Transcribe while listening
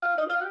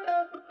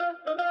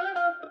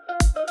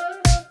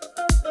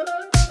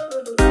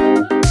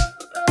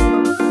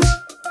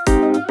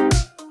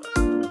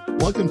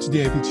Welcome to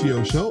the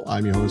APTO show.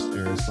 I'm your host,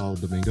 Aristotle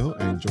Domingo,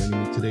 and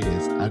joining me today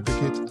is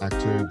advocate,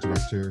 actor,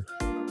 director,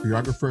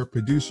 choreographer,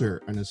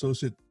 producer, and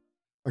associate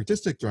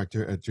artistic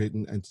director at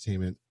Drayton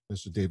Entertainment,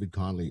 Mr. David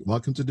Connolly.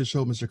 Welcome to the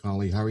show, Mr.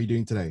 Connolly. How are you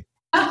doing today?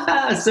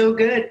 So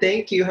good.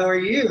 Thank you. How are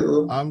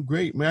you? I'm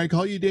great. May I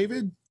call you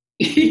David?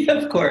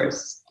 Of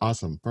course.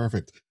 Awesome.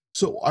 Perfect.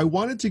 So I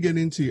wanted to get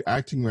into your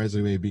acting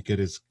resume because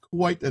it's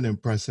quite an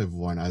impressive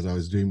one. As I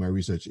was doing my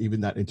research,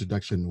 even that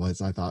introduction was,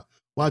 I thought,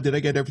 wow, did I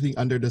get everything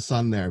under the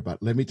sun there? But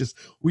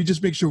we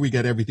just make sure we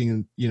get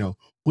everything,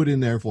 put in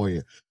there for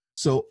you.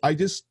 So I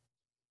just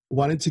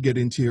wanted to get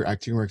into your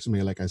acting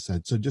resume, like I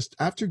said. So just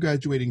after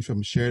graduating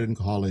from Sheridan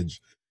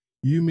College,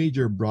 you made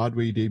your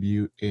Broadway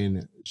debut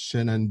in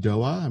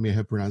Shenandoah. I may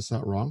have pronounced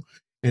that wrong.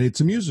 And it's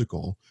a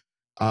musical.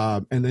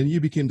 And then you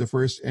became the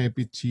first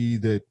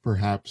amputee that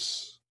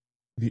perhaps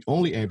the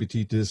only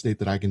amputee to this date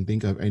that I can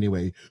think of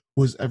anyway,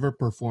 was ever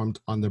performed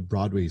on the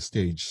Broadway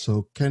stage.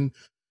 So can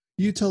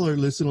you tell our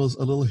listeners a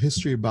little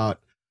history about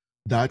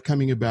that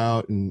coming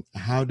about and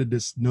how did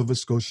this Nova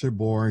Scotia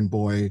born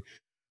boy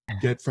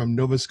get from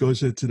Nova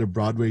Scotia to the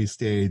Broadway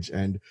stage?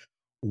 And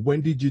when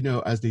did you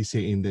know, as they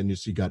say in the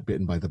industry, got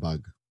bitten by the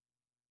bug?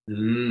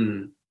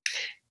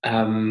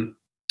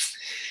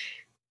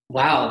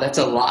 Wow, that's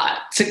a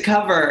lot to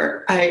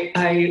cover.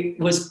 I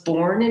was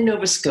born in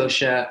Nova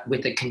Scotia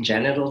with a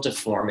congenital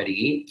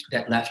deformity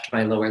that left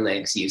my lower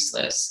legs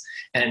useless.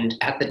 And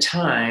at the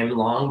time,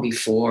 long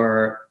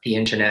before the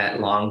internet,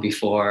 long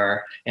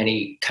before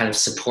any kind of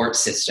support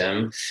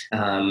system,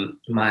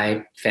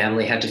 my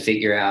family had to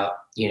figure out,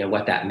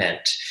 what that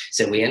meant.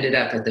 So we ended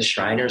up at the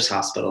Shriners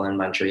Hospital in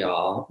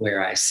Montreal,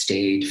 where I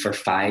stayed for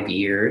 5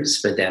 years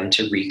for them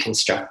to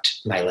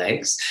reconstruct my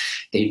legs.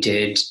 They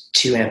did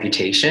 2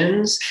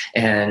 amputations,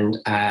 and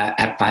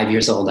at 5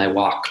 years old, I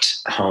walked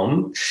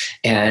home,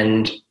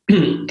 and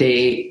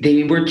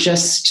they were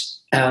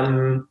just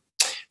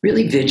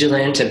really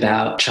vigilant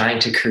about trying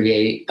to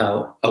create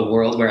a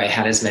world where I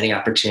had as many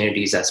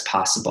opportunities as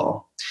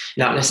possible.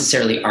 Not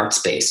necessarily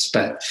arts-based,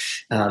 but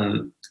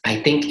I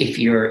think if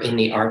you're in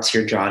the arts,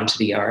 you're drawn to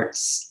the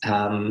arts.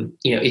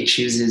 It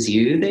chooses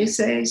you, they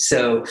say.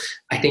 So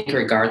I think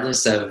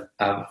regardless of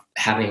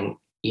having,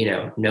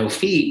 no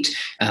feet,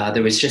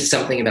 there was just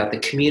something about the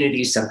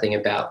community, something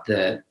about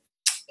the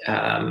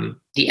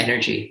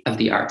energy of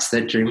the arts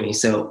that drew me.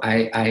 So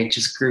I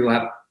just grew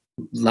up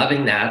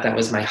loving that. That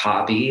was my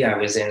hobby. I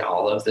was in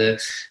all of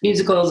the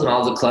musicals and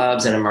all the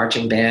clubs and a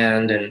marching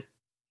band, and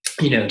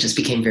just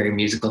became very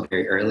musical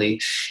very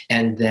early,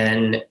 and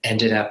then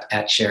ended up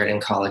at Sheridan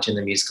College in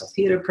the musical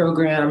theater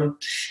program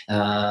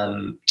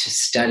to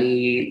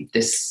study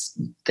this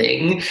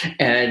thing.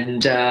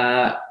 And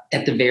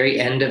at the very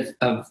end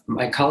of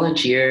my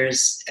college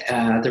years,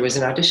 there was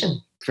an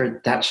audition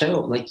for that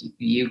show, like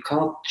you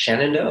called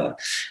Shenandoah.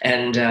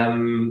 And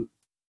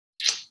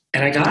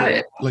I got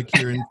it. Like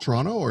here in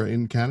Toronto or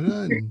in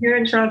Canada? Here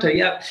in Toronto,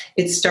 yep.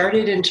 It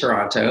started in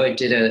Toronto. I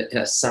did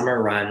a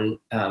summer run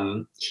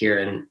here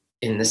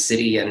in the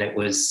city, and it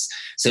was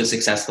so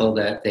successful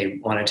that they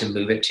wanted to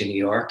move it to New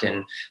York.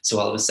 And so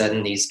all of a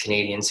sudden, these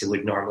Canadians who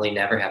would normally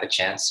never have a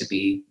chance to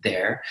be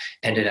there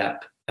ended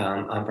up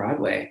on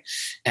Broadway.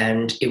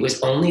 And it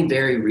was only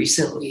very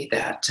recently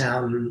that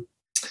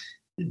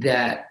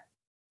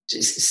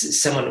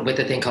someone with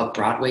a thing called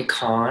Broadway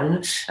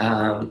Con,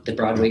 the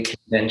Broadway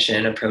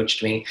convention,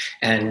 approached me,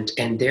 and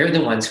they're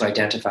the ones who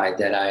identified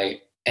that I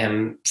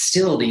am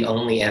still the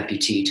only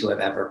amputee to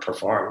have ever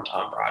performed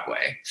on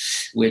Broadway,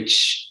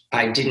 which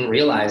I didn't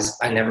realize.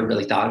 I never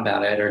really thought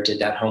about it or did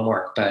that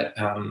homework, but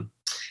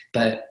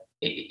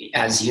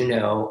as you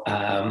know,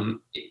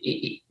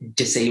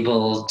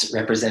 disabled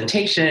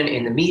representation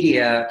in the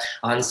media,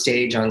 on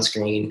stage, on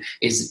screen,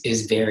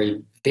 is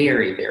very,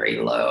 very, very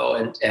low,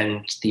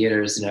 and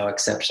theater is no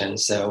exception.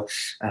 So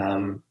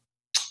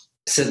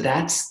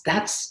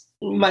that's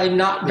my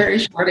not very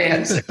short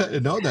answer.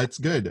 No, that's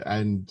good.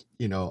 And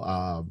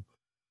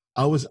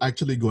I was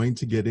actually going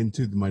to get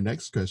into my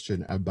next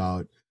question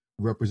about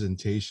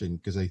representation,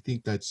 because I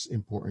think that's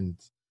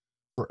important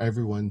for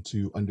everyone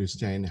to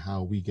understand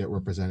how we get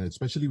represented,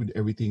 especially with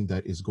everything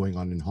that is going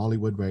on in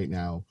Hollywood right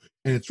now.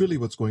 And it's really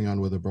what's going on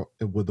with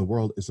the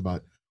world is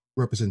about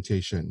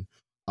representation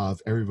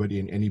of everybody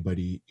and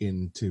anybody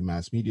into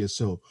mass media.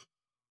 So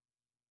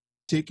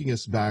taking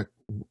us back,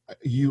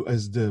 you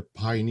as the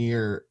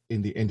pioneer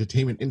in the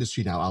entertainment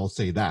industry now, I'll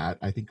say that.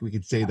 I think we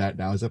could say that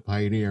now as a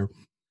pioneer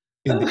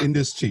in the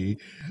industry.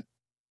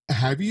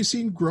 Have you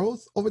seen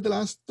growth over the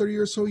last 30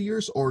 or so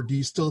years, or do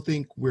you still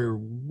think we're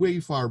way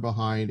far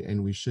behind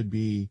and we should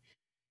be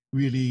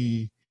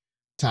really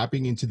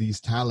tapping into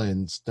these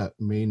talents that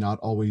may not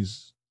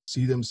always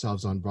see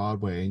themselves on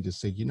Broadway and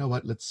just say, you know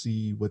what, let's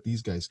see what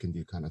these guys can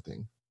do, kind of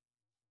thing?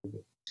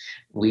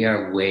 We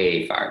are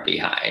way far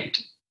behind.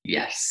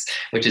 Yes,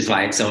 which is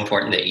why it's so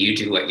important that you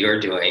do what you're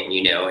doing,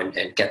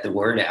 and get the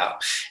word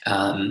out.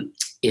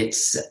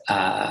 It's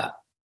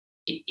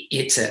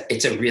it's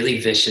a really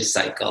vicious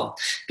cycle,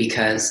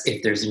 because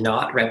if there's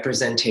not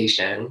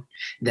representation,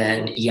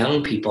 then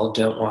young people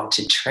don't want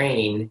to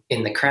train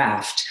in the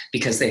craft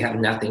because they have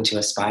nothing to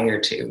aspire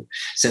to.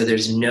 So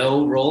there's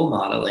no role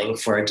modeling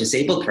for a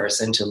disabled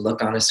person to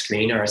look on a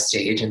screen or a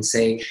stage and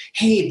say,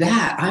 hey,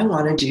 that I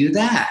want to do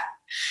that.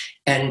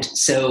 And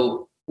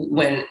so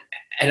when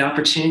an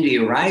opportunity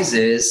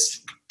arises,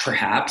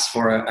 perhaps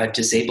for a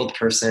disabled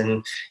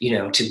person,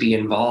 to be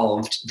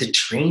involved, the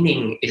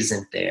training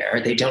isn't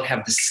there. They don't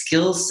have the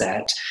skill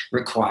set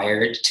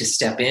required to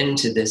step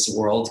into this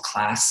world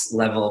class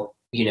level,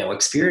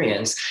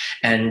 experience.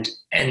 And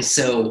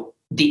so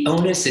the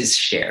onus is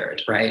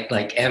shared, right?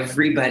 Like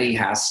everybody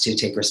has to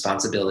take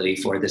responsibility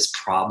for this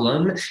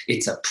problem.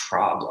 It's a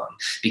problem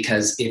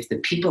because if the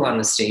people on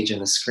the stage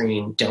and the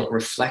screen don't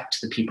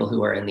reflect the people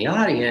who are in the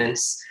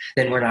audience,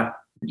 then we're not,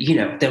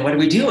 then what are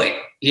we doing?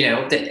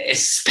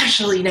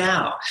 Especially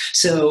now.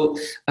 So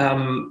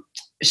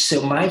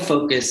my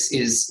focus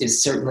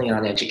is certainly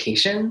on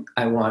education.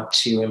 I want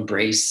to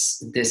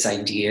embrace this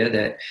idea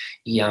that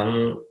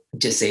young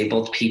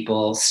disabled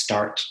people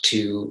start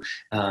to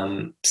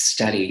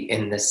study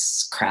in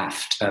this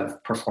craft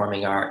of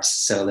performing arts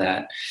so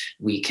that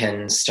we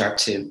can start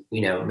to,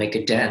 make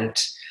a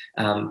dent.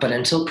 But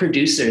until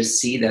producers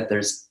see that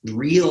there's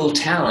real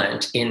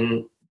talent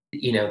in,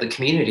 the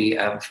community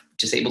of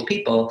disabled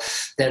people,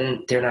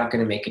 then they're not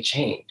going to make a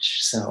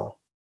change. So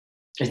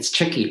it's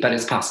tricky, but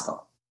it's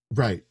possible.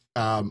 Right.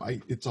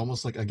 It's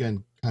almost like,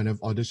 again, kind of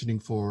auditioning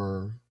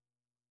for,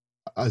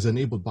 as an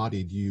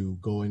able-bodied, you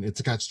go in. It's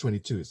a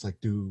catch-22. It's like,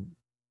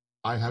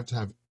 I have to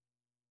have,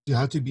 do you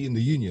have to be in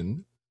the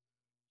union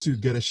to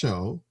get a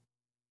show,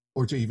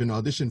 or to even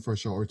audition for a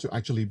show, or to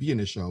actually be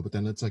in a show? But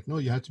then it's like, no,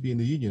 you have to be in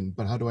the union.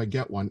 But how do I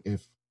get one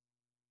if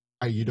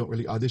you don't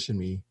really audition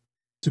me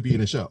to be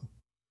in a show?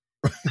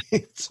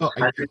 Right. So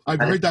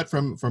I've heard that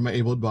from my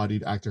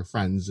able-bodied actor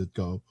friends that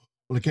go,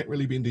 well, I can't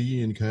really be in the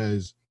union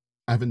because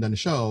I haven't done a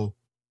show.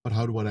 But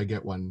how would I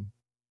get one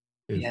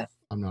if Yeah.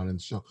 I'm not in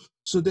the show?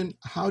 So then,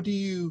 how do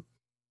you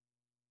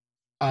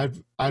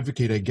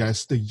advocate, I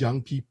guess, the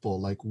young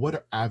people? Like,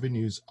 what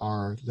avenues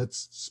are?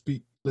 Let's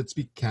speak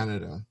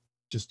Canada,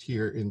 just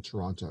here in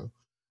Toronto.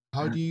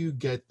 How do you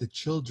get the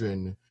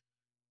children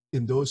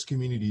in those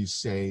communities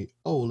say,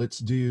 oh, let's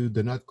do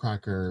the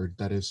Nutcracker?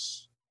 That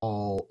is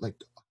all like.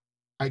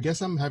 I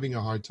guess I'm having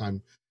a hard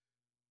time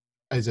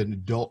as an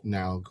adult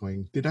now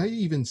going, did I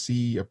even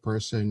see a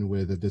person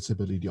with a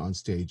disability on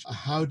stage?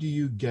 How do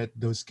you get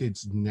those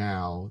kids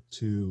now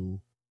to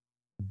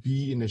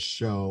be in a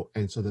show,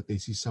 and so that they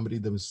see somebody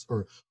them,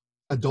 or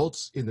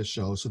adults in the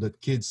show, so that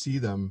kids see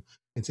them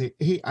and say,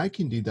 hey, I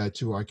can do that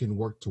too, or I can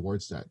work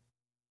towards that?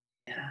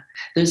 Yeah.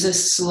 There's a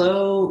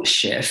slow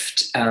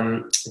shift.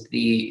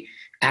 The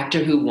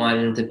actor who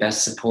won the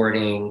Best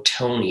Supporting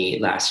Tony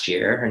last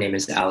year, her name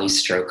is Ali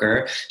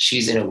Stroker.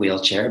 She's in a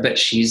wheelchair, but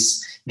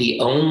she's the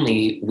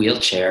only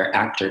wheelchair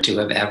actor to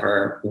have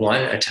ever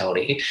won a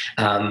Tony.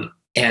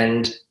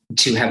 And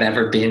to have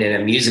ever been in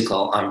a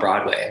musical on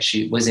Broadway.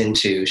 She was in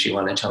two. She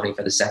won a Tony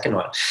for the second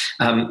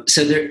one.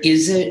 So there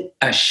is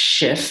a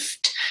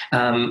shift.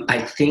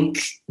 I think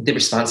the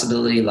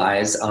responsibility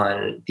lies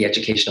on the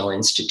educational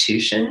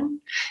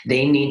institution.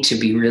 They need to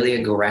be really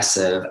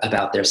aggressive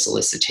about their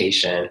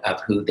solicitation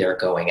of who they're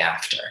going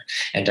after.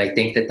 And I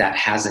think that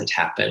hasn't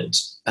happened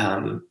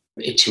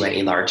to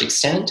any large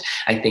extent.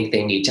 I think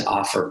they need to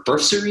offer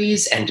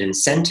bursaries and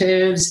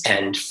incentives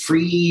and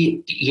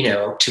free,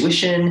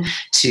 tuition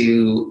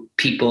to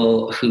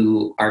people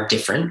who are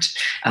different,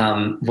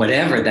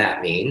 whatever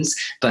that means.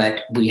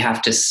 But we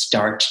have to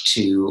start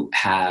to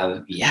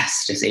have,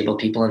 yes, disabled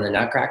people in the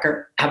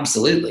Nutcracker,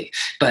 absolutely.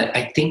 But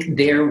I think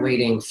they're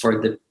waiting for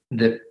the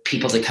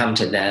people to come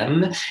to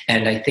them.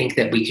 And I think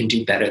that we can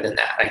do better than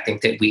that. I think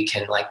that we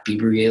can be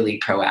really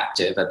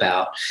proactive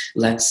about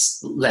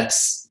let's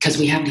because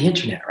we have the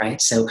internet,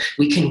 right? So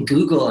we can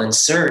Google and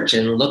search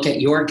and look at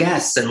your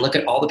guests and look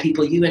at all the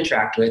people you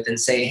interact with and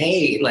say,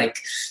 hey,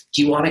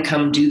 do you want to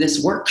come do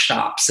this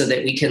workshop so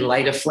that we can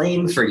light a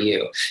flame for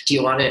you? Do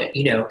you want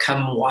to,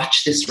 come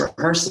watch this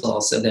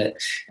rehearsal so that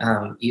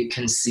you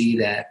can see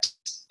that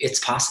it's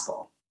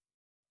possible?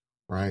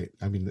 Right.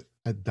 I mean,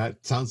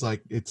 that sounds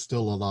like it's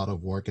still a lot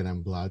of work, and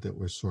I'm glad that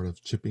we're sort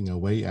of chipping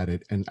away at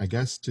it. And I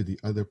guess to the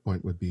other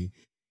point would be,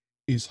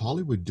 is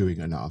Hollywood doing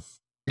enough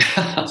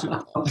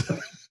to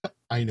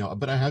I know,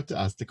 but I have to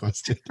ask the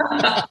question.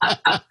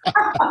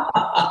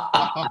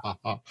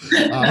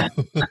 Uh,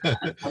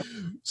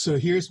 so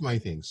here's my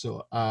thing.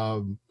 So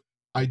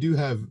I do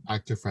have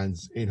actor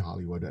friends in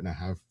Hollywood, and I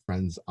have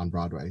friends on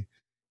Broadway,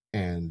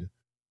 and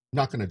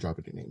not going to drop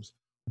any names.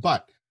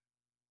 But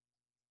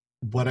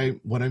what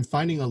I'm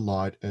finding a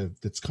lot of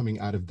that's coming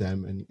out of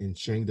them, and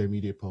sharing their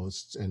media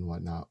posts and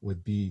whatnot,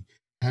 would be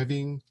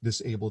having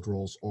disabled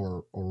roles,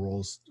 or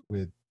roles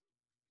with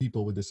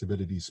people with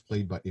disabilities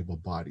played by able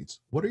bodies.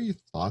 What are your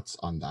thoughts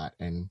on that?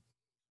 And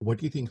what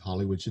do you think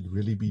Hollywood should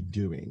really be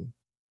doing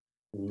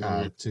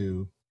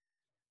to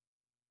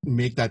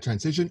make that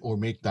transition, or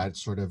make that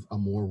sort of a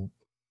more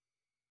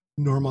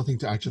normal thing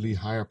to actually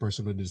hire a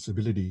person with a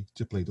disability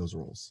to play those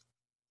roles?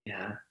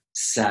 Yeah,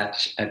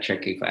 such a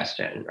tricky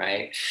question,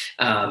 right?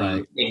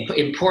 Right.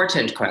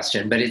 Important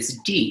question, but it's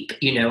deep.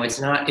 It's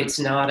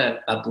not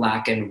a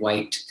black and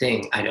white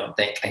thing. I don't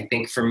think. I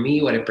think for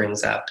me, what it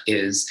brings up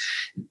is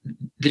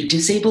the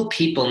disabled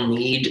people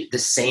need the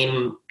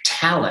same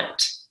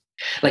talent.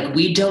 Like,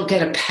 we don't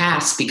get a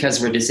pass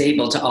because we're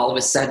disabled to all of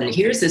a sudden,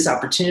 here's this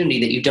opportunity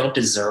that you don't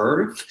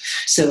deserve.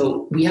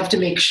 So we have to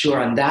make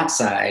sure on that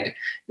side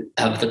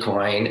of the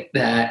coin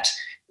that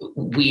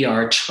we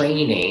are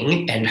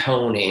training and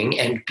honing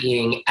and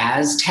being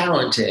as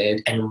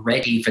talented and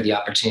ready for the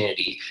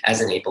opportunity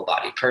as an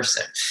able-bodied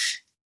person.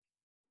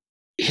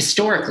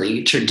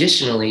 Historically,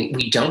 traditionally,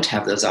 we don't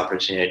have those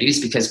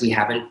opportunities because we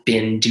haven't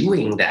been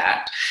doing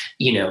that,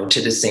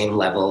 to the same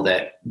level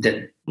that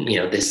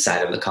this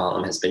side of the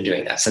column has been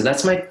doing that. So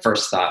that's my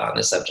first thought on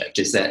the subject,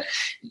 is that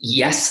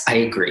yes, I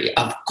agree.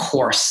 Of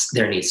course,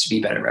 there needs to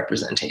be better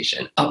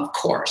representation. Of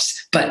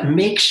course, but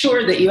make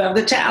sure that you have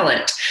the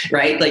talent,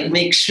 right? Like,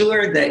 make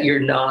sure that you're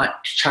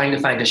not trying to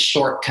find a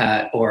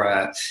shortcut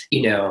or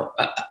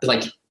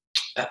like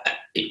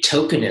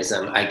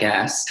tokenism, I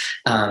guess,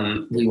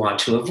 we want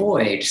to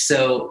avoid.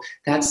 So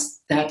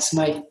that's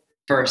my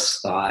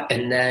first thought,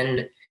 and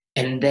then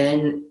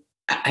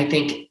I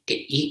think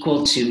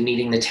equal to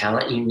needing the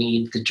talent, you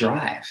need the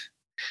drive,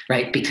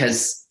 right?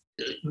 Because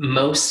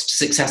most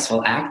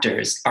successful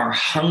actors are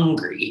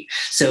hungry.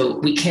 So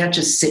we can't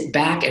just sit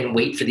back and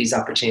wait for these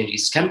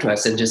opportunities to come to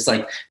us and just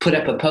like put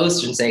up a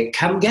poster and say,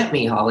 come get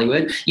me,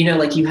 Hollywood.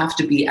 Like, you have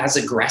to be as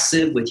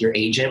aggressive with your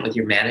agent, with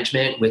your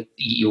management, with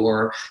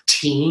your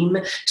team,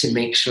 to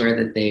make sure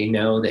that they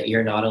know that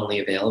you're not only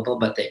available,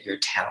 but that you're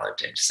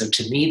talented. So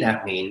to me,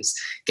 that means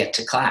get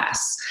to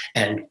class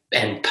and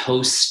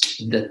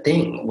post the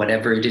thing,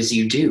 whatever it is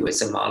you do.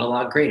 It's a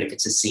monologue, great. If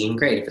it's a scene,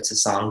 great. If it's a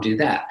song, do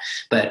that.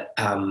 But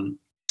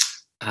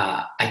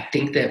I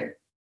think that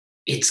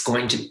it's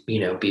going to,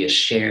 be a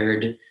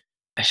shared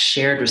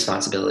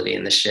responsibility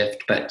in the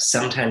shift. But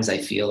sometimes I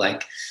feel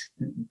like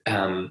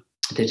the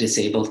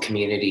disabled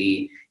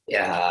community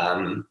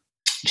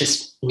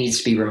just needs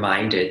to be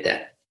reminded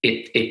that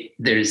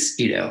there's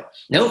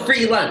no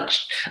free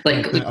lunch.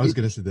 Like, I was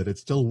gonna say that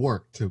it's still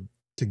work to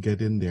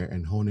get in there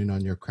and hone in on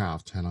your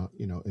craft. And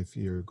if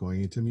you're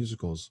going into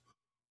musicals,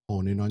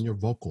 hone in on your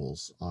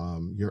vocals,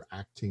 your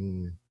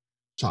acting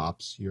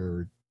chops,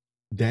 your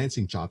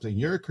dancing chops, and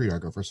you're a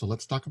choreographer. So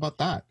let's talk about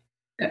that.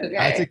 okay.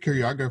 As a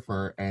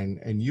choreographer,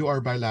 and you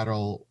are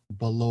bilateral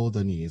below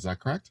the knee, is that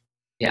correct?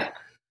 Yeah.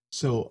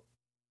 So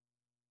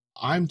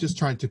I'm just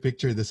trying to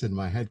picture this in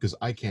my head because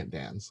I can't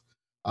dance.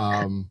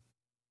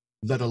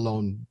 Let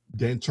alone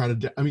dance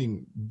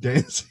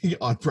dancing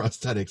on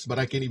prosthetics, but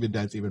I can't even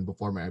dance even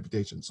before my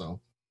amputation. So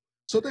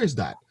there's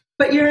that.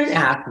 But you're an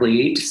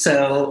athlete,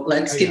 so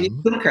let's give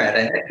you some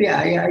credit.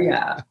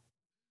 Yeah.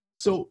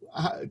 So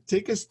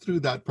take us through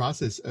that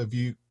process of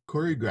you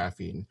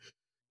choreographing.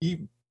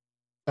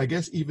 I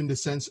guess even the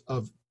sense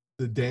of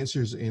the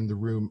dancers in the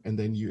room and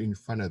then you in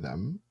front of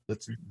them.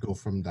 Let's go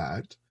from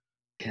that.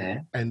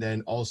 Okay. And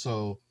then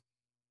also,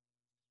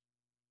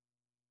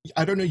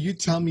 I don't know, you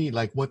tell me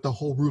like what the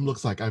whole room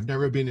looks like. I've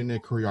never been in a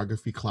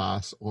choreography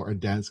class or a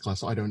dance class,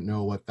 so I don't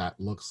know what that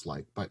looks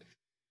like. But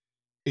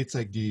it's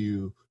like, do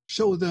you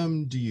show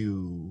them?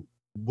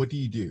 What do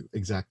you do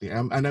exactly?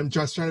 I'm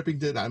just trying to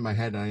picture that in my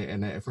head,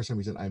 and for some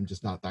reason, I'm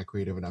just not that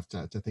creative enough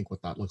to think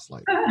what that looks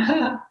like.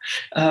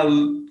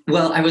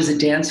 Well, I was a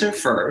dancer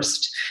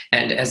first,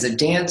 and as a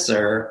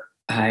dancer,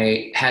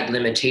 I had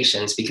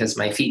limitations because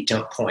my feet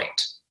don't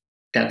point.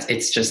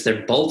 It's just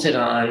they're bolted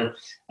on.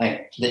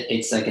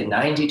 It's like a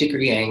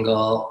 90-degree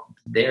angle.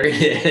 There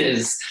it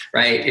is,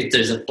 right?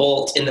 There's a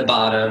bolt in the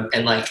bottom,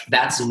 and like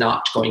that's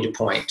not going to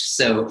point.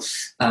 So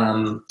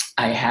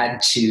I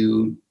had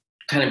to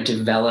kind of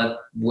develop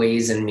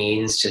ways and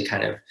means to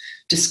kind of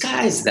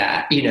disguise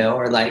that,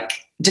 or like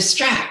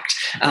distract.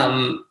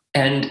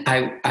 And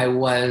I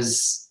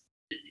was,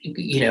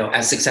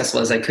 as successful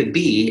as I could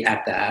be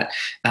at that,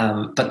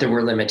 but there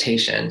were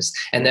limitations.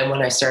 And then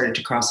when I started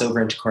to cross over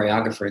into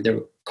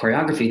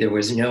choreography, there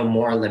was no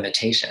more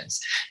limitations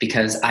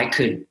because I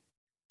could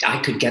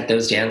get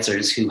those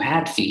dancers who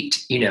had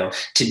feet,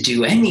 to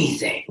do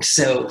anything.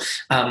 So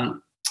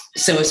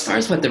as far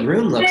as what the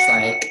room looks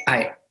like,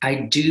 I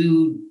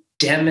do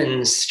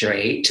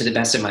demonstrate to the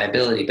best of my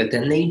ability, but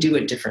then they do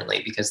it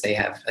differently because they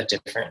have a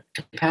different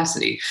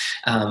capacity.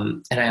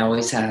 And I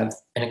always have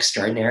an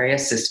extraordinary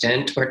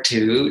assistant or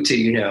two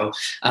to,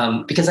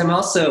 because I'm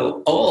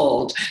also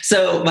old.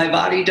 So my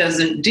body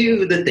doesn't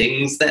do the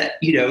things that,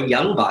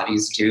 young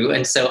bodies do.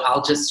 And so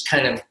I'll just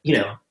kind of,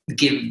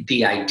 give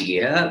the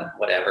idea,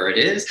 whatever it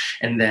is,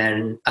 and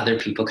then other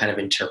people kind of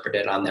interpret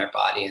it on their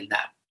body, and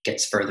that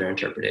gets further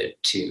interpreted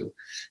to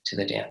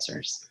the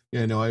dancers.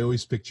 Yeah, no, I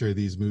always picture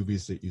these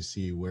movies that you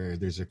see where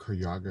there's a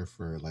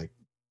choreographer, like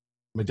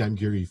Madame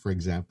Curie, for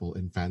example,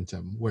 in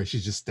Phantom, where she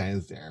just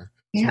stands there.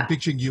 So I'm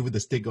picturing you with the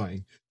stick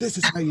going, this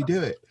is how you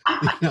do it.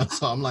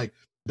 So I'm like,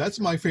 that's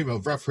my frame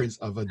of reference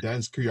of a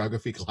dance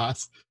choreography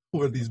class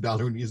where these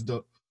ballerinas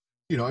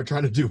are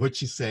trying to do what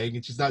she's saying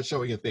and she's not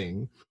showing a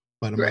thing.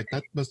 But I'm Right. like,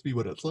 that must be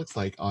what it looks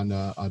like on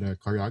a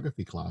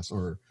choreography class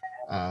or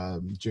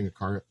during a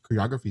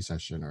choreography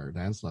session or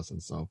dance lesson.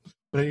 So,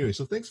 but anyway,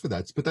 so thanks for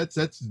that. But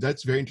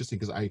that's very interesting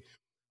because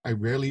I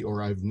rarely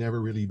or I've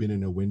never really been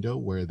in a window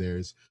where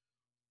there's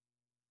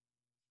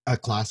a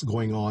class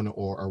going on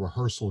or a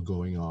rehearsal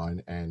going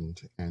on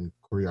and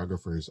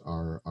choreographers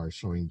are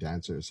showing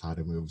dancers how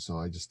to move. So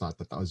I just thought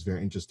that was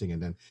very interesting.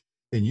 And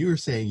you were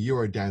saying you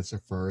were a dancer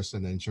first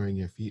and then showing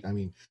your feet. I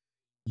mean,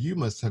 you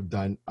must have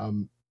done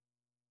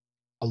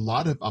a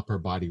lot of upper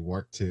body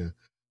work to.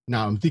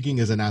 Now I'm thinking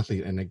as an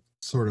athlete, and it's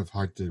sort of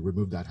hard to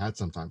remove that hat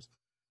sometimes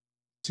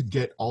to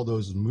get all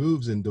those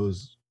moves and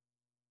those,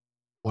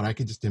 what I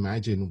could just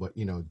imagine what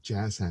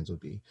jazz hands would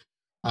be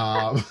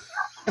um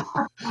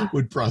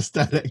with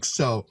prosthetics.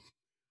 So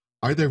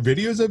are there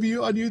videos of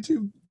you on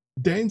YouTube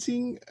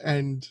dancing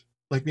and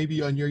like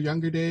maybe on your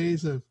younger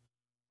days of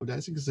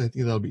dancing? Because I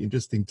think that'll be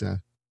interesting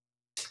to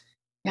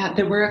Yeah,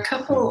 there were a see.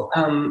 couple.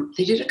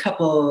 They did a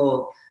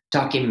couple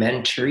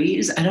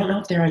documentaries. I don't know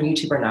if they're on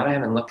YouTube or not. I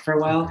haven't looked for a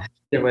while. Okay.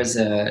 There was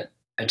a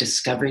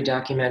Discovery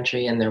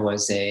documentary, and there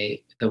was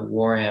the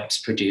War Amps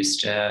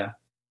produced a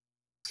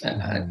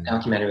Hmm.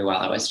 documentary while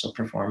I was still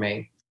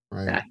performing.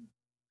 Right. That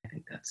I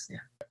think that's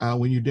yeah.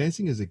 When you're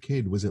dancing as a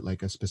kid, was it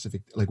like a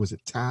specific, like, was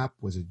it tap?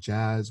 Was it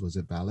jazz? Was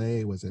it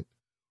ballet? Was it,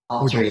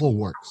 All or the three, whole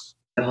works?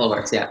 the whole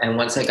works. Yeah, and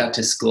once I got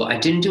to school, I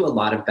didn't do a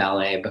lot of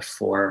ballet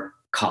before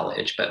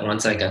college, but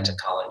once I got to Mhm.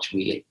 college,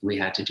 we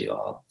had to do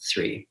all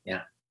three.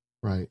 Yeah.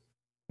 Right.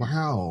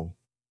 Wow.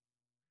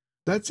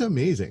 That's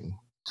amazing.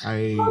 Well, I,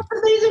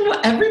 it's amazing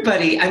what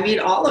everybody, I mean,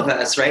 all of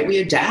us, right? We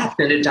adapt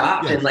and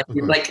adopt and yes, like of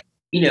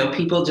course.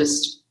 people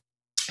just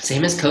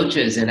same as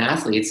coaches and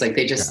athletes, like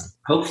they Yeah. just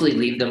hopefully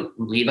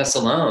leave us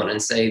alone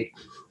and say,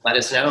 let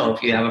us know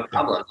if you have a Yeah.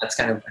 problem. That's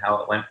kind of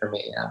how it went for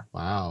me. Yeah.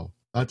 Wow.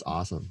 That's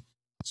awesome.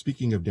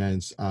 Speaking of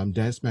dance,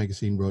 Dance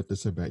Magazine wrote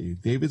this about you.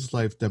 David's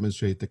life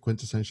demonstrates the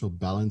quintessential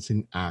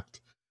balancing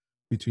act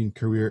between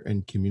career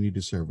and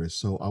community service.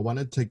 So I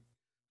wanted to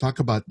talk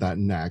about that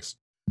next.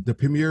 The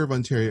Premier of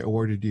Ontario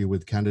awarded you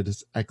with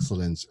Canada's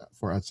Excellence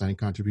for outstanding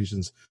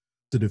contributions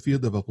to the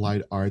field of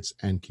applied arts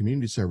and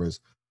community service.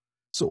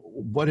 So,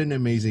 what an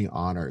amazing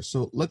honor.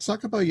 So, let's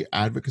talk about your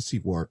advocacy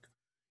work.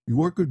 You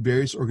work with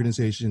various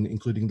organizations,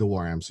 including the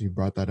War Amps. You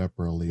brought that up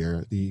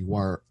earlier, the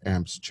War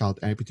Amps Child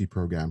Amputee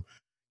Program.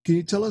 Can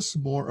you tell us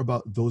more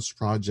about those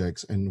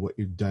projects and what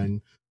you've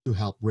done to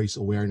help raise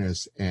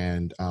awareness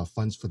and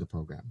funds for the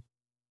program?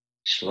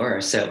 Sure.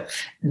 So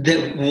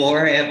the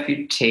War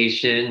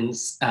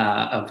Amputations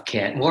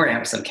War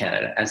Amps of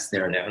Canada, as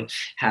they're known,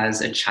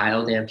 has a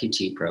child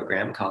amputee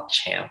program called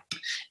CHAMP,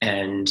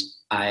 and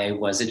I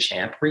was a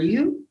champ. Were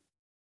you?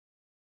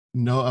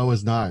 No, I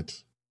was not.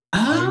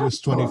 I Oh, was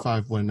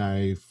 25 when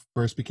I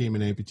first became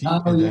an amputee,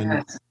 oh and then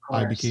yes, of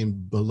I course. became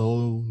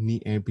below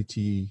knee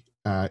amputee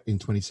in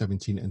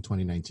 2017 and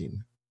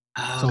 2019.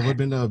 Oh, So okay. I've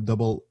been a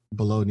double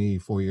below knee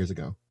 4 years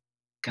ago.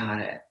 Got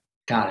it.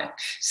 Got it.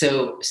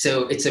 So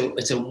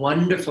it's a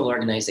wonderful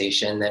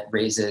organization that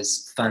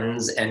raises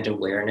funds and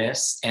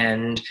awareness,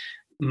 and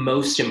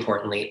most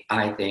importantly,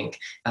 I think,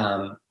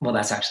 well,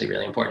 that's actually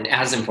really important.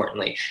 As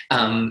importantly,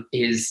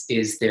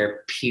 is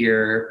their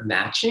peer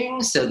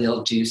matching. So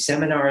they'll do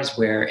seminars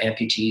where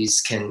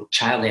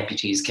child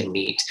amputees can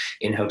meet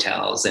in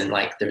hotels, and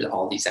like there's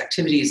all these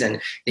activities,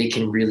 and they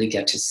can really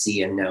get to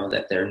see and know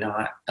that they're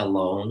not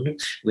alone,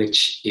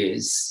 which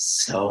is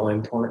so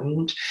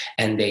important,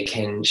 and they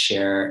can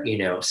share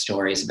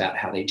stories about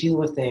how they deal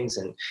with things,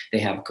 and they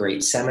have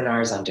great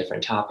seminars on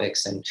different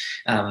topics. And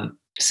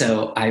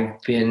so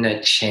I've been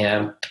a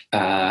champ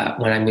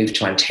when I moved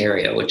to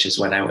Ontario, which is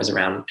when I was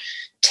around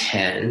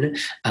 10.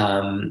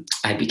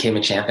 I became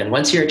a champ, and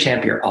once you're a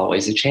champ, you're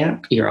always a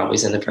champ, you're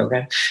always in the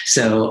program.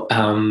 So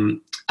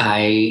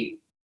I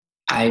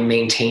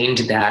maintained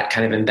that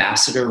kind of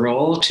ambassador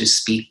role to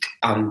speak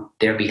on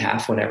their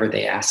behalf whenever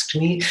they asked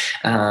me.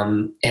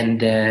 And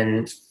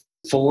then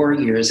 4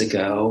 years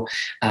ago,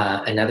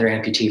 another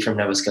amputee from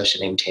Nova Scotia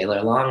named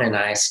Taylor Long and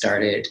I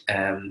started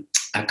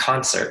a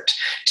concert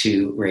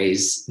to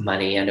raise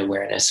money and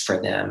awareness for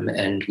them.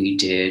 And we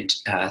did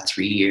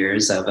 3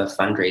 years of a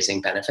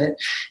fundraising benefit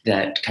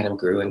that kind of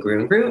grew and grew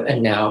and grew.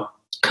 And now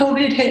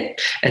COVID hit.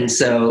 And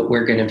so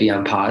we're going to be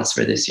on pause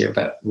for this year,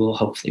 but we'll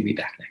hopefully be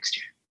back next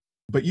year.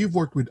 But you've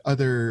worked with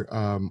other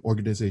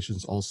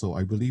organizations also.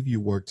 I believe you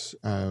worked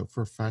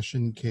for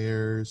Fashion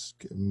Cares.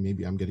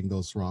 Maybe I'm getting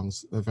those wrong.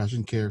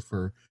 Fashion Care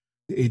for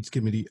the AIDS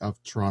Committee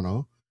of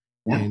Toronto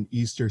Yeah, and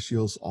Easter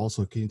Shields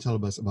also. Can you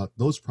tell us about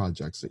those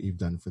projects that you've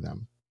done for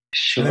them?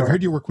 And I've sure.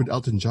 heard you work with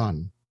Elton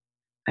John.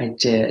 I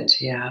did.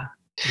 Yeah.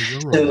 So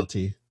you're So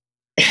royalty.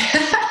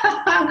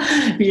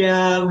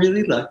 yeah, I'm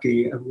really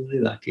lucky. I'm really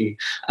lucky.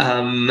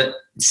 Um,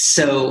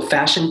 so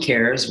Fashion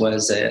Cares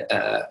was an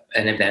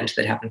event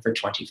that happened for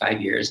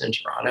 25 years in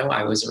Toronto.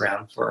 I was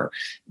around for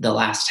the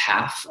last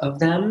half of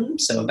them,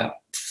 so about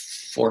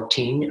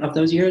 14 of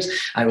those years.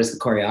 I was the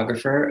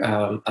choreographer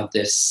of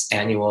this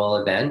annual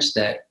event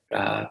that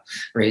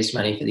raised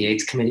money for the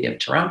AIDS Committee of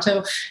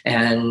Toronto,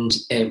 and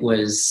it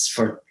was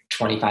for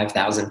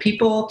 25,000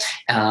 people.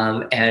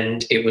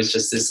 And it was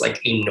just this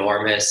like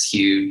enormous,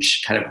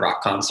 huge kind of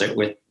rock concert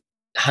with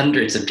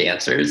hundreds of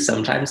dancers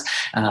sometimes.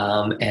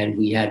 And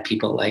we had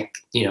people like,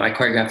 I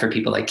choreographed for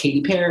people like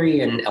Katy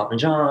Perry and Elton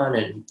John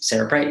and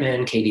Sarah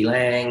Brightman, Katie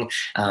Lang,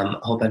 a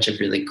whole bunch of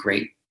really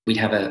great, we'd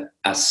have a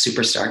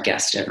superstar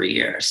guest every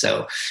year.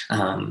 So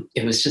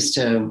it was just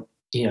a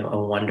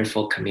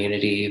wonderful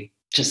community,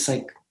 just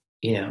like,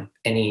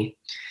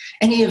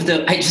 any of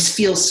the, I just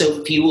feel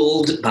so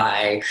fueled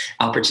by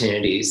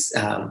opportunities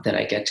that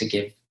I get to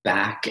give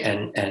back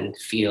and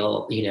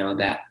feel,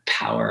 that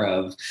power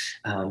of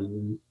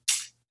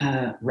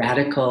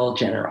radical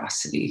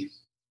generosity.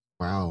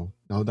 Wow.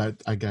 No,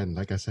 that again,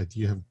 like I said,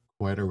 you have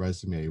quite a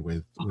resume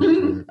with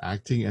your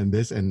acting and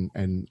this, and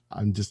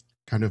I'm just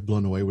kind of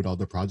blown away with all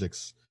the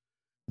projects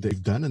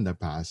they've done in the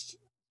past.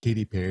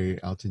 Katy Perry,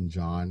 Elton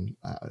John,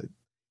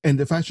 and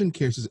the fashion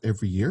cares is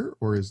every year,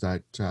 or is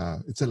that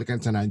it's like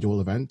it's an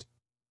annual event?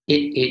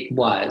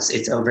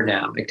 It's over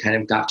now. It kind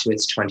of got to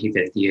its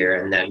 25th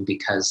year, and then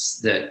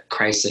because the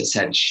crisis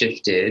had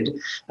shifted,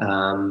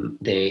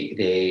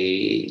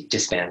 they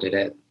disbanded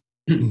it.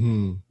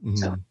 Mm-hmm, mm-hmm.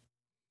 So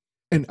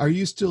And are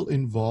you still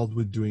involved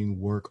with doing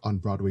work on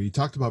Broadway? You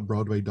talked about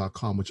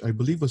Broadway.com, which I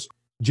believe was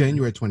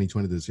January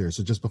 2020 this year,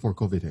 so just before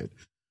COVID hit.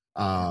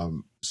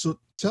 So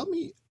tell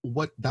me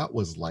what that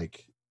was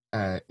like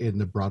in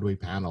the Broadway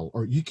panel,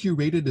 or you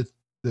curated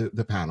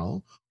the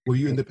panel. Were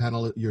you in the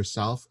panel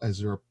yourself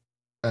as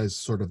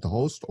sort of the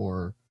host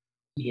or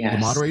the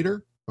yes,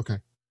 moderator? Okay.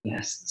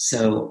 yes.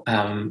 So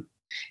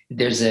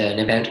there's an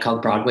event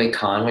called Broadway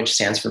Con, which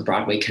stands for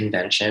Broadway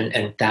Convention,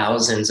 and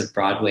thousands of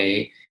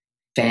Broadway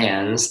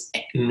fans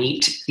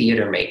meet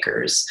theater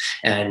makers,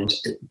 and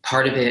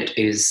part of it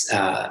is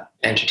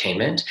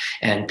entertainment,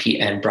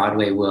 and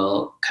Broadway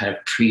will kind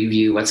of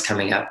preview what's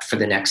coming up for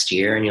the next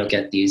year, and you'll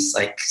get these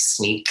like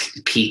sneak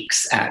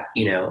peeks at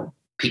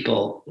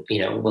people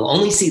will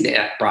only see the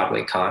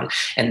Broadway Con,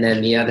 and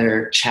then the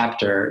other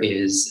chapter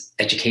is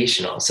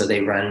educational. So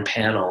they run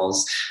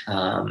panels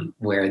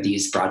where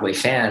these Broadway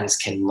fans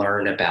can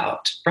learn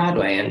about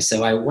Broadway. And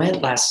so I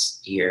went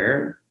last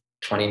year,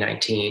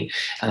 2019,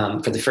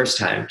 for the first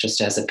time,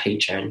 just as a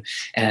patron,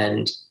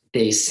 and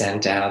they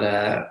sent out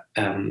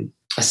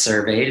a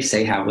survey to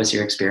say, how was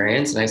your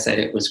experience? And I said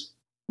it was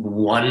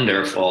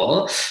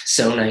wonderful,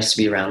 so nice to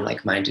be around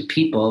like-minded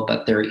people.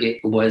 But it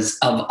was,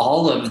 of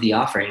all of the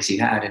offerings you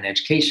had in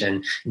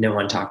education, no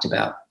one talked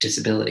about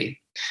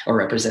disability or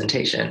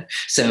representation.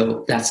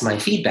 So that's my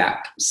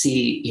feedback.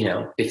 See,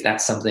 if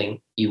that's something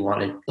you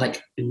wanted,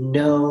 like,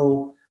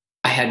 no,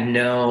 I had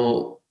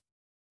no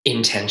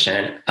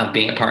intention of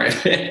being a part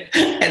of it.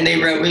 And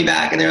they wrote me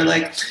back and they were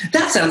like,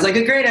 that sounds like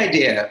a great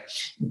idea.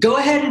 Go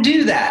ahead and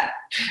do that.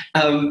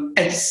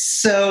 And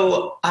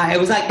so I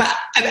was like,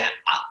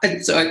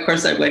 and so of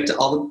course I went to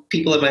all the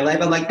people in my life.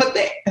 I'm like,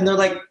 and they're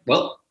like,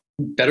 well,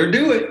 better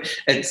do it.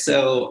 And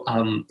so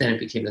then it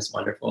became this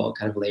wonderful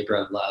kind of labor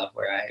of love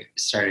where I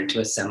started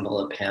to assemble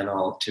a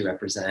panel to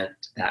represent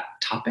that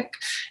topic.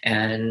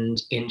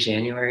 And in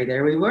January,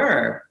 there we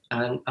were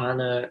on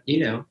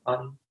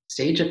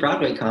stage at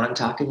BroadwayCon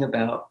talking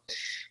about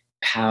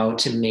how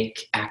to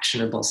make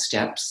actionable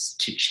steps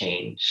to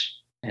change.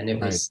 And it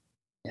Right. was,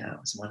 it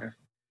was wonderful.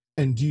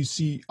 And do you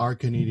see our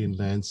Canadian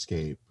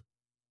landscape,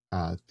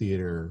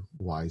 theater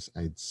wise,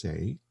 I'd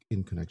say,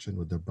 in connection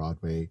with the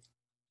Broadway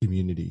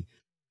community?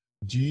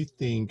 Do you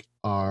think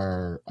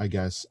our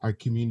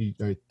community,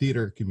 our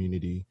theater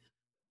community,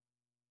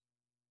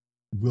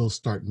 will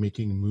start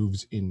making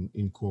moves in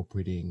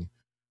incorporating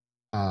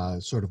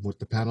sort of what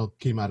the panel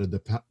came out of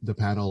the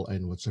panel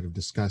and what sort of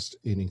discussed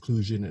in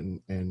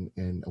inclusion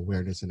and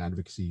awareness and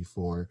advocacy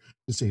for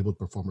disabled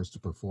performers to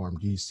perform?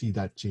 Do you see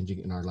that changing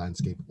in our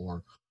landscape,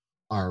 or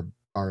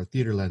our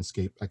theater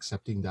landscape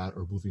accepting that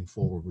or moving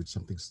forward with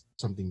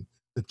something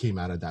that came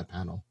out of that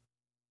panel?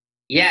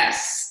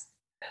 Yes.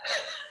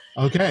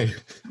 Okay.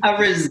 A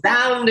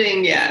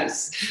resounding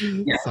yes.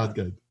 Yeah. Sounds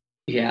good.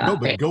 Yeah. No,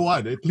 but go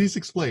on. Please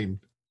explain.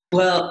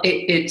 Well,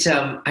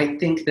 I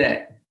think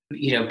that,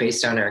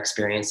 based on our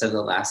experience of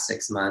the last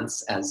 6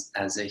 months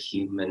as a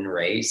human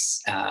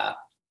race,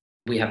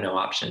 we have no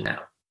option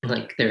now.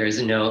 Like there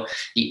is no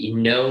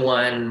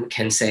one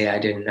can say I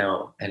didn't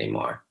know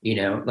anymore.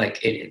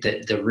 Like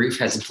the roof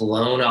has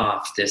blown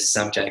off this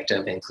subject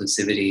of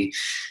inclusivity,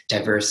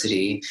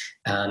 diversity,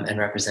 and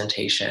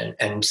representation.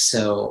 And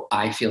so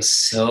I feel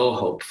so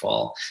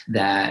hopeful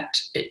that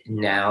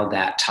now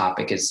that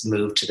topic is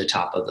moved to the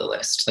top of the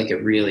list. Like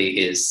it really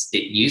is.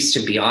 It used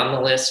to be on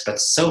the list, but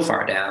so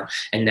far down,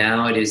 and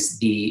now it is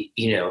the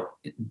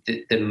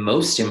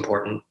most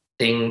important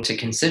thing to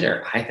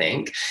consider, I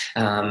think.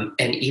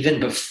 And even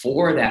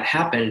before that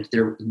happened,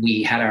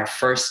 we had our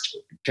first,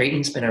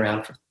 Drayton's been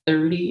around for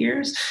 30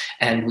 years,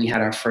 and we had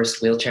our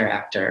first wheelchair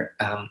actor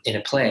in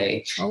a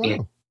play. Oh,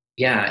 wow.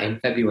 In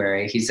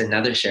February. He's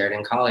another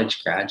Sheridan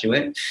College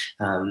graduate,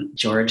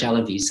 George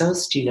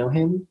Alavisos. Do you know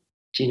him?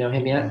 Do you know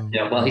him yet?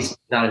 No, well, No. he's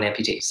not an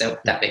amputee, so Yeah.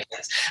 that makes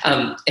sense.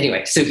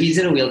 Anyway, so he's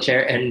in a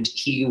wheelchair, and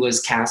he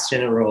was cast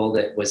in a role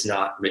that was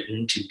not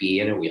written to be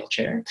in a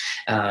wheelchair.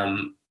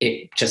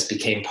 It just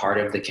became part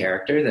of the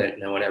character that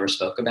no one ever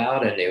spoke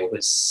about, and it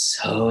was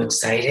so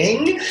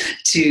exciting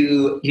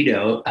to,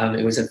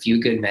 it was A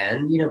Few Good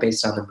Men,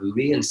 based on the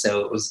movie, and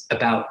so it was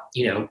about,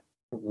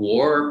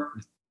 war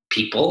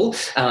people,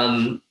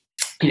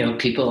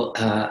 people.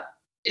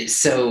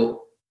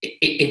 So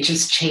it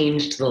just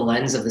changed the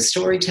lens of the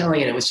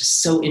storytelling, and it was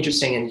just so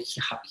interesting and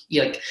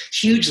like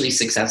hugely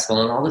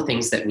successful, and all the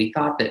things that we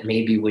thought that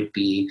maybe would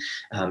be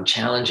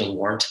challenging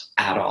weren't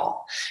at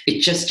all.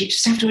 You just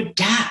have to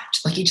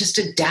adapt, like you just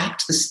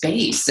adapt the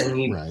space,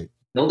 and you Right.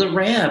 build a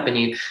ramp, and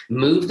you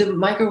move the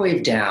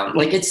microwave down.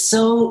 Like it's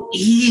so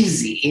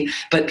easy,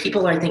 but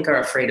people I think are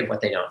afraid of what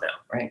they don't know,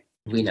 right?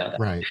 We know that.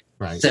 Right.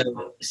 Right. That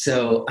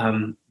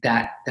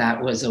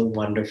was a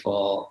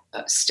wonderful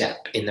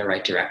step in the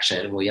right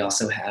direction. We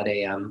also had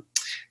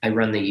I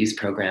run the youth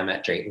program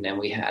at Drayton, and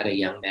we had a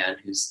young man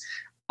who's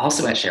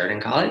also at Sheridan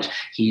College.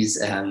 He's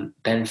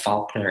Ben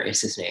Faulkner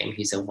is his name.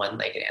 He's a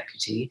one-legged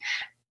amputee,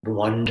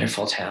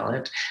 wonderful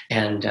talent,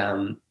 and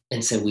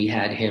so we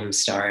had him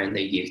star in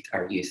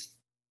our youth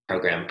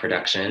program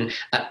production.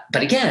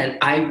 But again,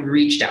 I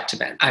reached out to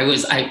Ben.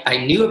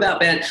 I knew about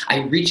Ben. I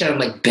reached out. I'm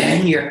like,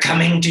 Ben, you're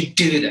coming to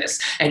do this,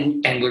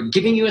 and we're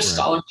giving you a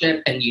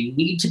scholarship, and you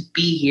need to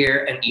be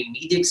here, and you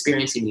need the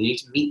experience, and you need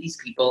to meet these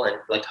people, and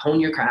like hone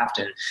your craft.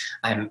 And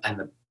I'm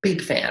a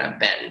big fan of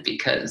Ben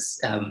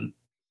because,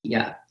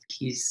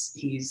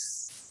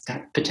 he's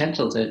got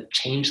potential to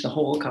change the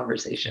whole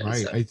conversation.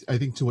 Right. So. I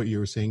think to what you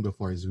were saying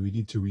before is we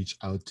need to reach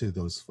out to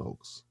those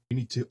folks. We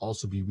need to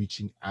also be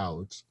reaching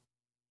out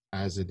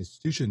as an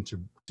institution to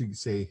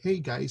say, hey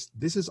guys,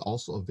 this is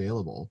also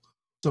available.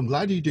 So I'm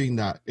glad you're doing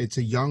that. Is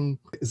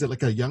it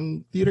like a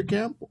young theater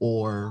camp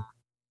or?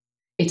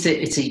 We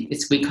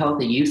call it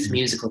the Youth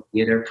Musical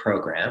Theater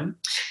Program,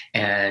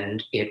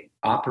 and it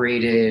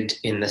operated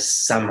in the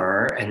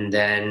summer, and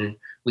then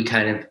we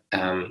kind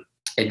of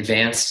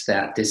advanced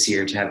that this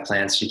year to have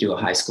plans to do a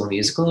high school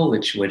musical,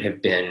 which would have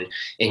been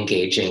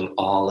engaging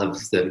all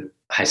of the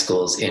high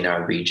schools in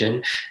our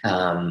region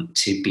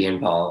to be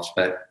involved,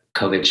 but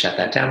COVID shut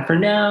that down for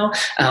now.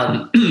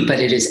 But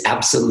it is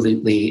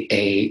absolutely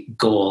a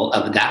goal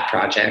of that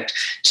project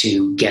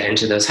to get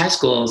into those high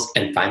schools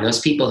and find those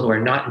people who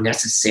are not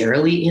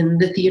necessarily in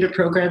the theater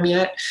program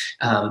yet,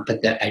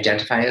 but that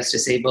identify as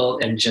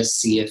disabled, and just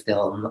see if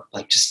they'll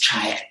just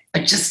try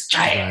it. Just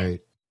try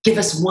it. Give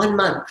us 1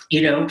 month,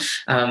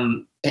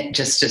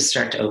 just to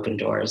start to open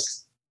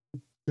doors.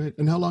 Good.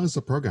 And how long is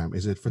the program?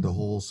 Is it for the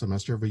whole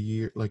semester of a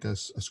year, like a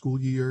school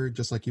year,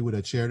 just like you would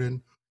at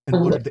Sheridan? And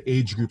what are the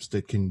age groups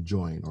that can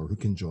join or who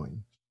can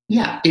join?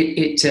 Yeah,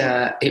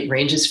 it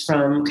ranges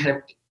from kind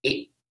of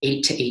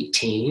 8 to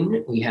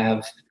 18. We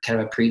have kind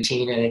of a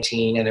preteen and a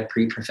teen and a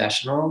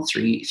pre-professional,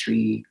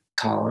 three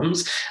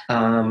columns.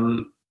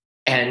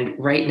 And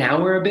right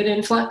now we're a bit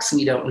in flux.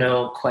 We don't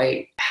know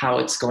quite how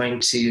it's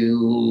going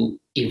to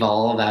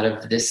evolve out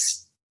of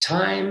this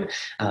time.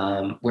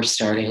 We're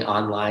starting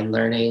online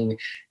learning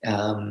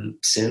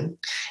soon,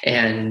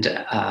 and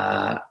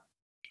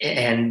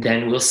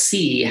then we'll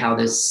see how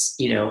this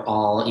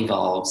all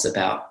evolves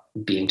about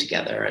being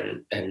together,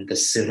 and the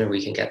sooner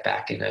we can get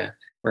back in a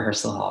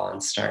rehearsal hall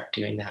and start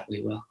doing that,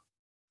 we will.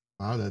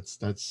 Wow,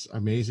 that's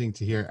amazing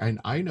to hear. And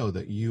I know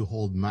that you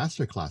hold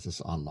master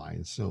classes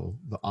online, so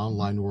the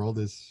online world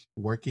is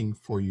working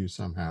for you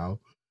somehow,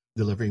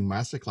 delivering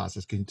master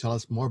classes. Can you tell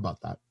us more about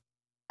that?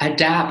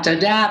 Adapt.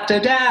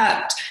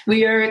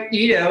 We are,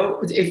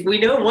 if we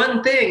know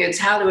one thing, it's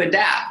how to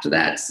adapt.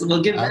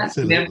 We'll give that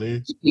to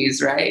them,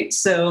 right?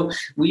 So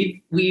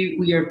we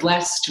are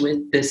blessed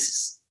with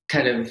this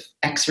kind of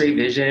X-ray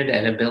vision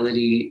and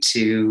ability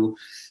to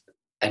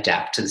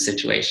adapt to the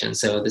situation.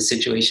 So the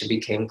situation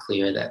became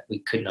clear that we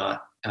could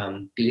not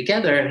be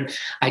together, and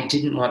I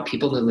didn't want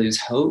people to lose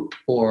hope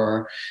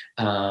or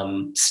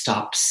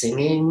stop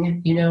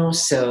singing.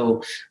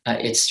 So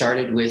it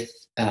started with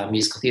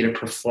musical theater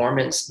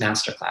performance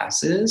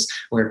masterclasses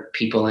where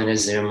people in a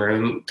Zoom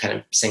room kind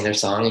of sing their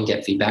song and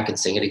get feedback and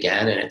sing it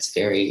again. And it's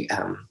very,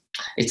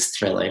 it's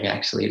thrilling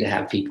actually to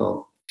have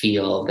people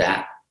feel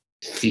that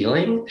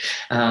feeling.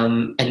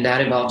 And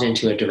that evolved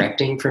into a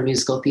directing for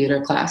musical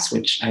theater class,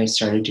 which I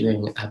started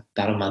doing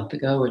about a month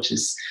ago, which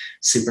is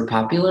super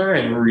popular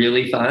and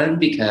really fun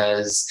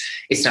because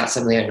it's not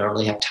something I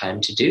normally have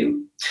time to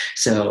do.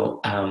 So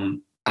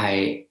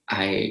I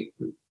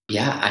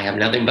have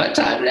nothing but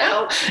time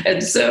now.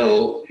 And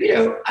so,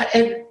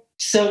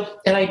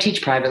 and I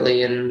teach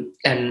privately, and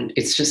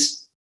it's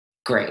just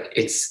great.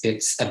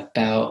 It's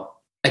about,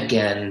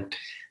 again,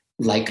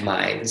 like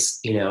minds,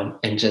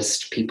 and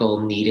just people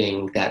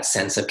needing that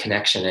sense of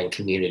connection and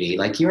community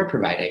like you're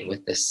providing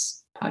with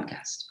this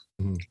podcast.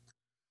 Mm-hmm.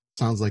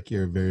 Sounds like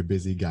you're a very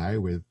busy guy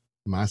with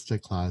master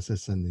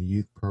classes and the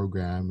youth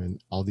program and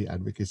all the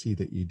advocacy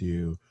that you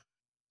do.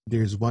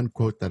 There's one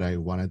quote that I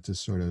wanted to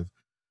sort of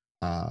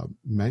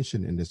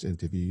mention in this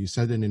interview. You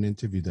said in an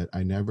interview that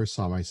I never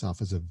saw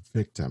myself as a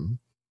victim.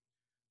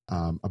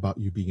 about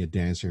you being a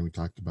dancer, and we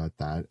talked about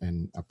that,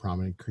 and a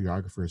prominent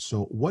choreographer.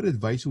 So, what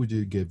advice would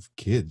you give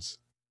kids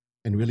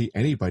and really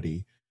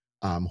anybody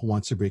who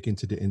wants to break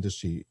into the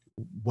industry?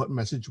 What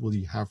message will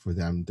you have for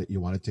them that you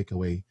want to take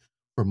away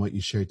from what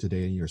you shared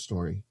today in your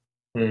story?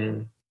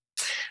 Mm.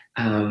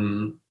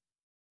 Um,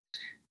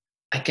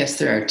 I guess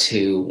there are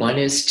two. One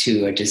is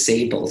to a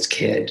disabled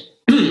kid,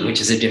 which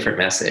is a different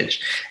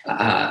message.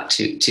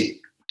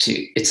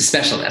 It's a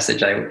special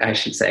message, I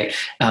should say,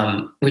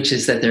 which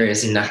is that there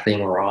is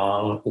nothing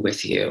wrong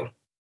with you.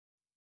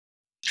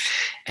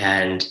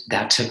 And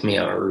that took me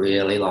a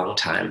really long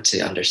time to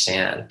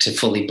understand, to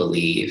fully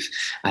believe.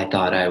 I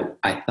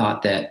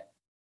thought that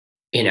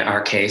in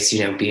our case,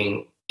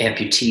 being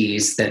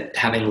amputees, that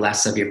having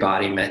less of your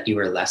body meant you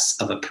were less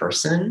of a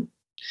person.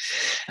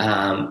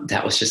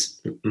 That was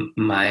just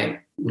my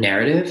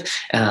narrative,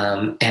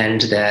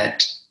 and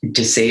that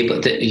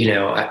disabled,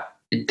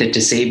 the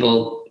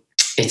disabled.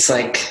 It's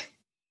like,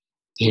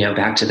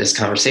 back to this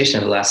conversation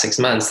of the last 6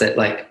 months, that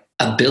like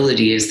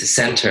ability is the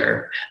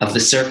center of the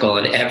circle,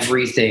 and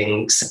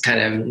everything kind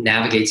of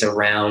navigates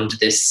around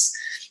this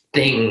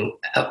thing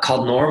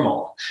called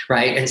normal,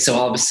 right? And so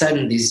all of a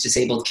sudden, these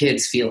disabled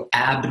kids feel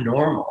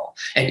abnormal.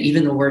 And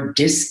even the word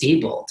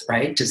disabled,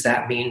 right? Does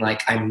that mean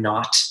like I'm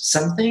not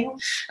something?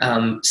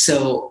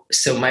 So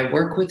my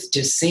work with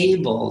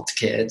disabled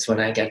kids, when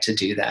I get to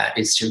do that,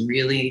 is to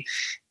really,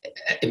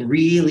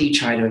 really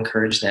try to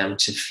encourage them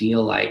to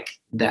feel like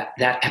that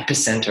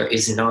epicenter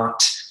is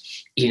not,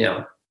 you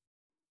know,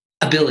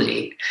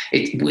 ability.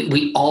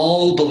 We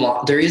all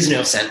belong. There is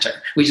no center.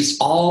 We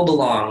just all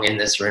belong in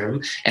this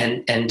room.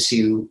 And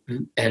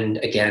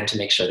again, to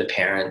make sure the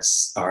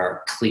parents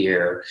are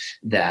clear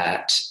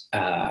that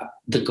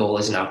the goal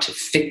is not to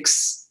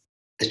fix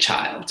the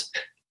child.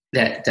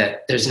 That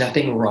there's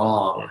nothing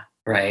wrong,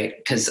 right?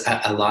 Because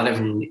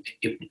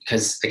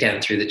because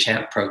again, through the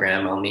CHAMP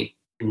program, I'll meet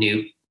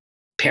new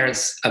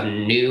parents of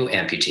new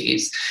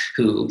amputees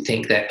who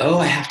think that, oh,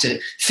 I have to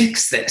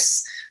fix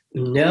this.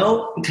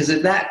 No, because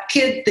if that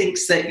kid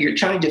thinks that you're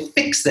trying to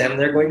fix them,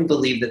 they're going to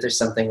believe that there's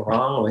something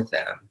wrong with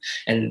them.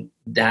 And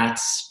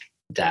that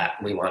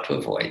we want to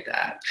avoid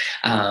that.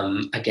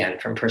 Again,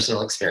 from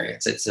personal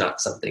experience, it's not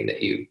something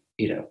that you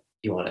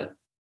want to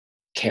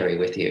carry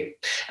with you.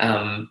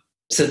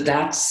 So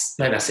that's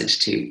my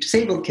message to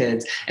disabled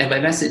kids. And my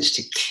message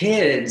to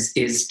kids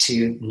is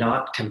to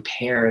not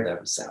compare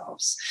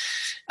themselves.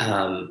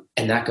 And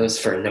that goes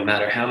for no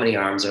matter how many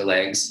arms or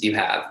legs you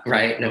have,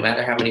 right? No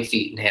matter how many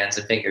feet and hands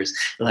and fingers.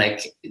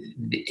 Like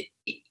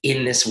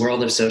in this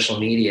world of social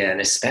media, and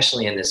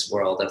especially in this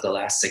world of the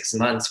last 6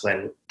 months,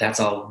 when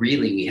that's all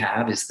really we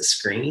have is the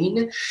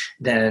screen,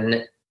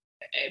 then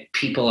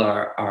people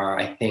are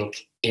I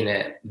think, in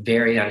a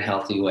very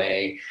unhealthy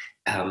way,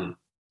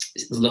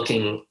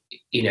 looking,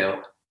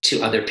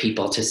 to other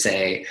people to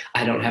say,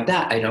 I don't have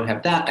that, I don't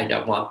have that, I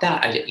don't want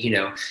that,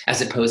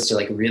 as opposed to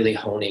like really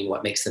honing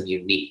what makes them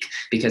unique.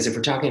 Because if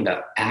we're talking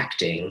about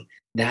acting,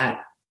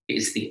 that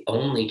is the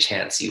only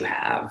chance you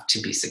have to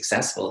be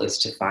successful, is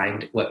to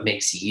find what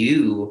makes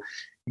you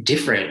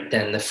different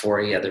than the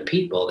 40 other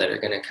people that are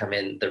going to come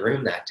in the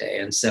room that day.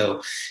 And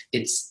so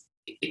it's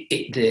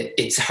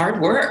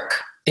hard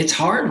work. It's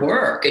hard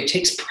work. It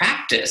takes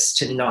practice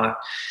to not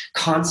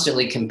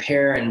constantly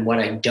compare and what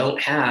I don't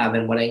have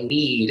and what I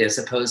need, as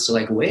opposed to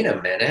like, wait a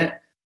minute,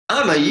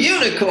 I'm a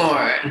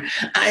unicorn.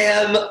 I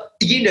am,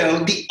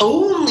 the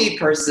only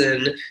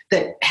person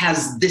that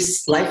has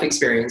this life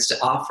experience to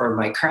offer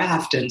my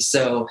craft. And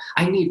so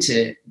I need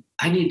to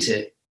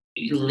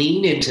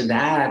lean into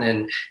that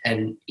and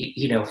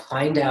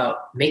find out,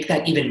 make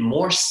that even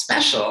more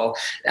special,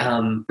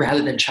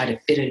 rather than try to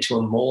fit into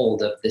a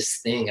mold of this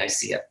thing I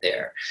see up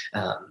there,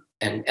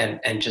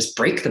 and just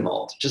break the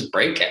mold, just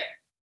break it.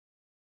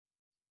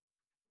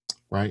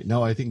 Right.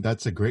 No, I think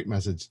that's a great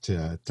message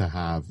to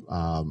have,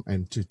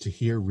 and to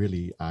hear.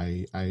 Really,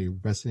 I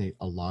resonate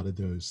a lot of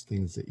those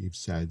things that you've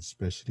said,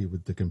 especially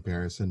with the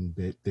comparison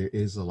bit. There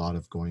is a lot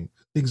of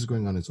things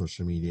going on in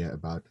social media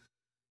about,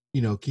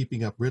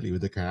 keeping up really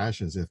with the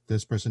Kardashians. If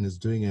this person is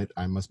doing it,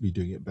 I must be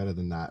doing it better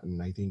than that.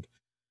 And I think,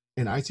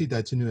 and I see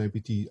that to new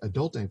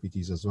adult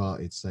amputees as well.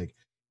 It's like,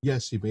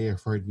 yes, you may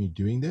have heard me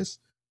doing this,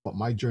 but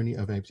my journey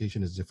of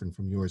amputation is different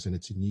from yours, and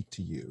it's unique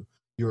to you.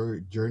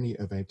 Your journey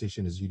of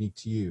amputation is unique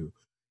to you.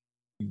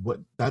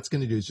 What that's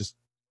going to do is just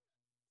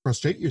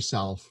frustrate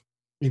yourself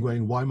and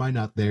going, why am I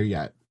not there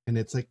yet? And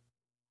it's like,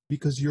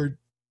 because your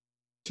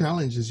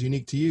challenge is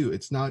unique to you.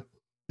 It's not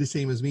the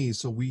same as me.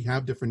 So we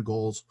have different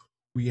goals.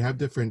 We have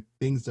different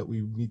things that we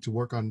need to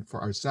work on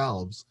for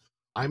ourselves.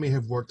 I may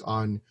have worked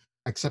on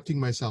accepting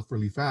myself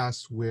really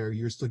fast, where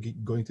you're still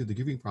going through the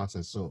giving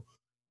process. So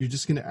you're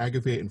just going to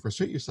aggravate and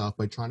frustrate yourself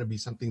by trying to be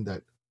something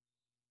that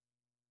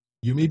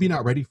you may be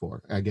not ready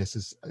for, I guess,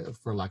 is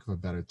for lack of a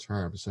better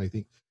term. So I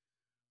think,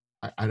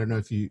 I don't know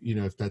if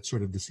if that's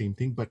sort of the same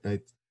thing, but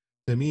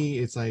to me,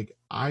 it's like,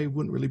 I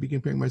wouldn't really be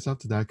comparing myself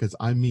to that because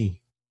I'm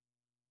me,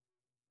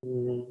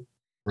 Mm.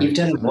 right?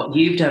 So,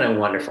 You've done a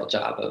wonderful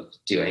job of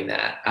doing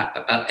that.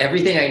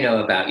 Everything I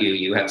know about you,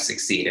 you have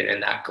succeeded in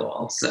that goal.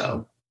 oh,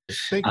 So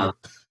Thank you.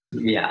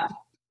 Yeah.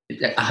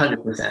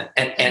 100%.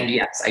 And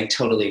yes, I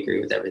totally agree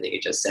with everything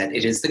you just said.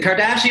 It is the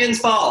Kardashians'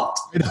 fault.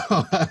 You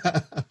know,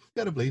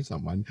 gotta blame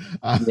someone.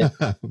 Yeah.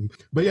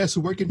 But yeah,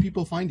 so where can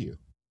people find you?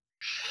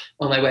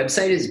 Well, my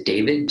website is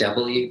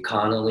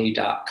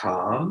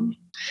davidwconnolly.com.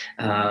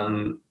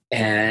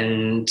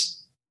 And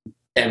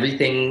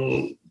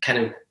everything kind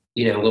of,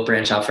 will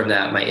branch out from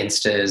that. My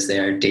Insta is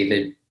there.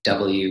 David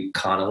W.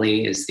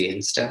 Connolly is the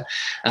Insta.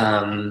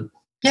 And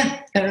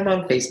I'm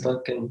on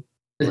Facebook. And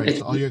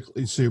Right.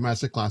 So your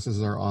master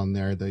classes are on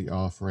there that you're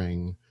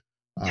offering,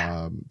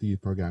 the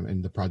program,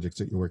 and the projects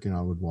that you're working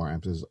on with More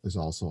Amps is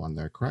also on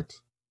there,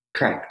 correct?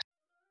 Correct.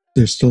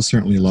 There's still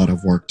certainly a lot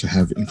of work to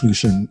have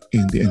inclusion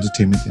in the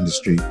entertainment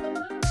industry,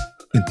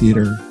 in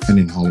theater, and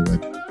in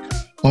Hollywood.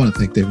 I want to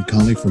thank David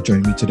Connolly for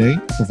joining me today.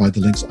 I'll provide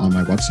the links on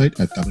my website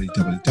at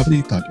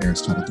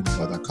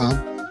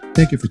www.aristotledomingo.com.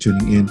 Thank you for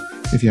tuning in.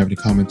 If you have any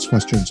comments,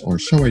 questions, or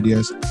show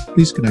ideas,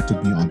 please connect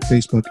with me on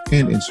Facebook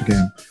and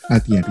Instagram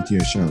at The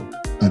Amputio Show.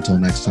 Until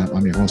next time,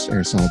 I'm your host,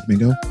 Aristotle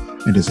Domingo,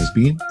 and this has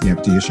been The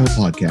Amputio Show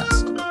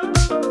Podcast.